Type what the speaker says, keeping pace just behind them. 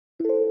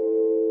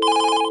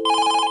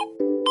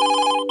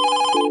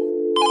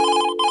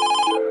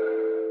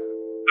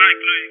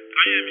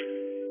hear me?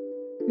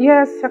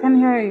 Yes, I can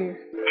hear you.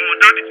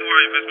 That is why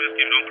investment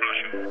scheme don't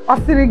crush you.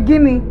 Osiri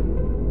Guinea.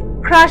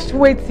 Crashed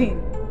waiting.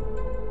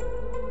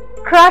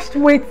 Crashed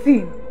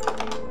waiting.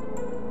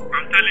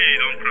 I'm telling you,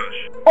 don't crash.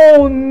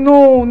 Oh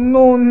no.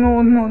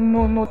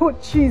 Oh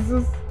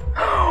Jesus.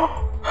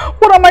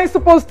 What am I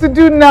supposed to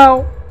do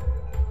now?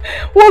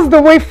 What's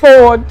the way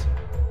forward?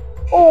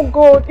 Oh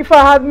God, if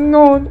I had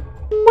known,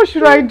 what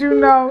should I do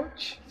now?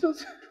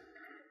 Jesus.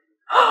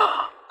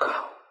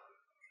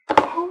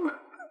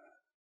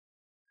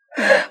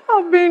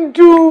 I've been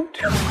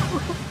duped.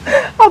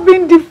 I've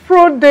been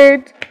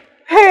defrauded.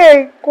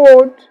 Hey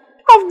God,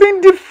 I've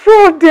been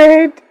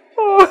defrauded.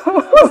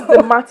 What's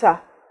the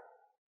matter?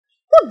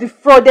 Who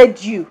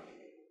defrauded you?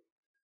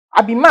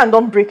 Abi man,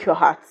 don't break your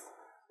heart.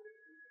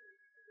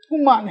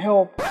 Woman,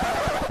 help.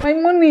 My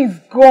money is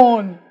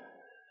gone.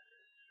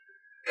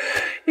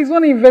 It's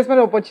one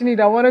investment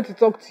opportunity I wanted to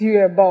talk to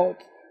you about.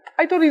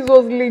 I thought it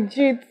was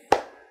legit.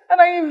 And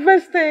I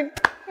invested.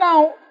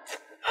 Now.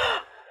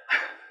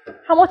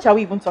 How much are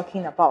we even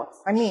talking about?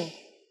 I mean,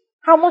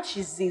 how much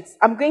is it?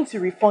 I'm going to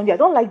refund you. I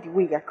don't like the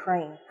way you're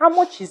crying. How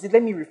much is it?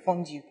 Let me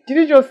refund you. Did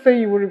you just say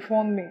you will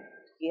refund me?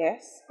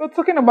 Yes. You're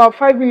talking about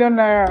 5 million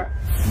naira.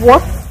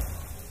 What?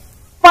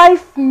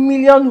 5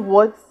 million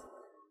what?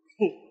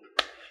 Hey.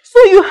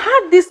 So you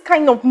had this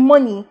kind of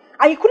money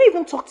and you couldn't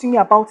even talk to me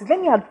about it.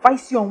 Let me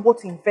advise you on what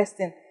to invest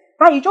in.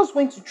 Now you just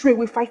went to throw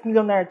away 5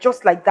 million naira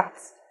just like that.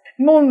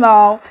 No,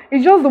 now.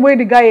 It's just the way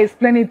the guy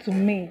explained it to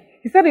me.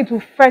 He said it will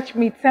fetch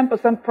me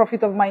 10%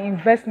 profit of my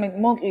investment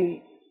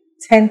monthly.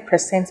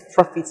 10%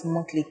 profit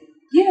monthly?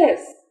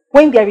 Yes.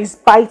 When there is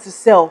buy to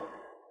sell.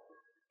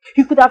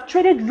 You could have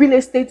traded real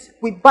estate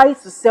with buy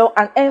to sell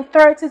and earn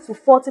 30 to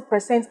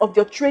 40% of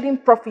your trading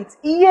profits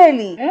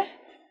yearly. Eh?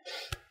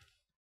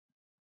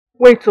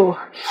 Wait,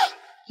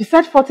 you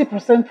said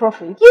 40%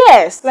 profit?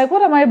 Yes. Like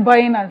what am I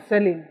buying and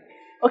selling?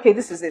 Okay,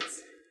 this is it.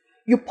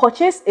 You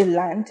purchase a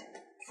land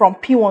from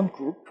P1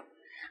 Group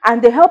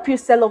and they help you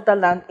sell off the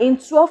land in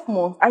 12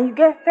 months and you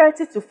get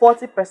 30 to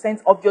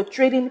 40% of your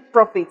trading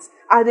profits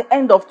at the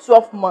end of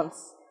 12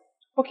 months.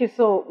 Okay,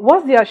 so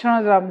what's the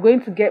assurance that I'm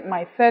going to get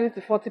my 30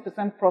 to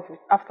 40% profit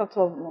after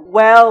 12 months?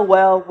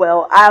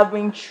 Well, I've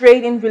been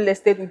trading real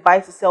estate with buy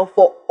to sell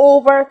for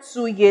over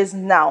 2 years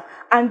now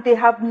and they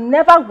have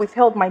never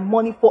withheld my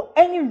money for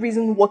any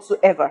reason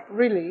whatsoever.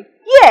 Really?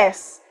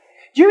 Yes.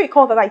 Do you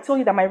recall that I told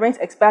you that my rent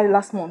expired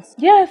last month?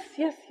 Yes.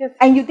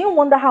 And you didn't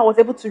wonder how I was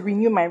able to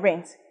renew my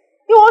rent?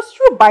 It was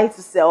through buy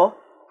to sell.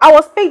 I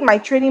was paid my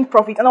trading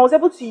profit and I was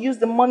able to use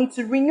the money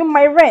to renew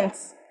my rent.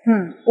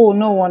 Oh,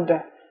 no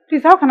wonder.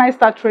 Please, how can I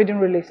start trading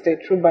real estate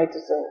through buy to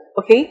sell?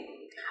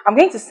 Okay. I'm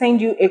going to send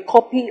you a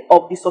copy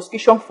of the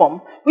subscription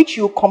form which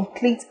you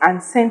complete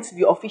and send to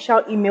the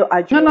official email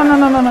address.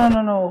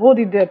 No. Hold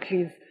it there,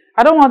 please.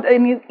 I don't want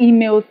any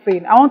email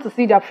thing. I want to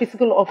see their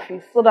physical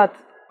office so that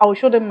I will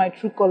show them my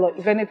true color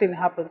if anything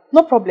happens.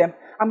 No problem.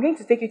 I'm going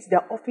to take you to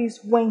their office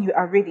when you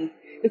are ready.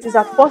 It is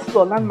at 4th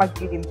floor Landmark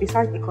Building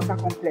beside the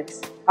Contact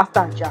Complex after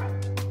Ajah.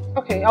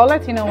 Okay, I'll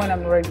let you know when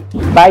I'm ready.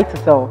 Buy to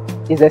sell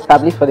is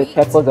established for the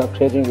purpose of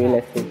trading real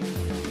estate.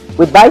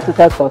 With buy to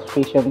sell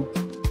subscription,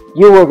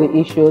 you will be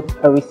issued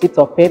a receipt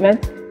of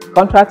payment,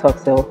 contract of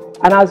sale,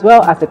 and as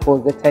well as a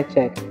post-dated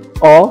check.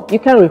 Or you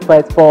can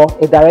request for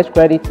a direct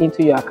credit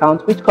into your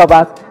account which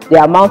covers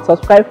the amount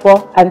subscribed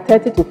for and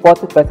 30 to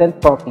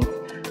 40% profit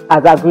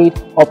as agreed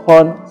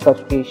upon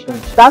subscription.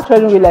 Start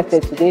trading real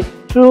estate today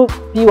through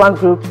P1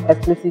 Group's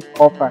exclusive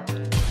offer.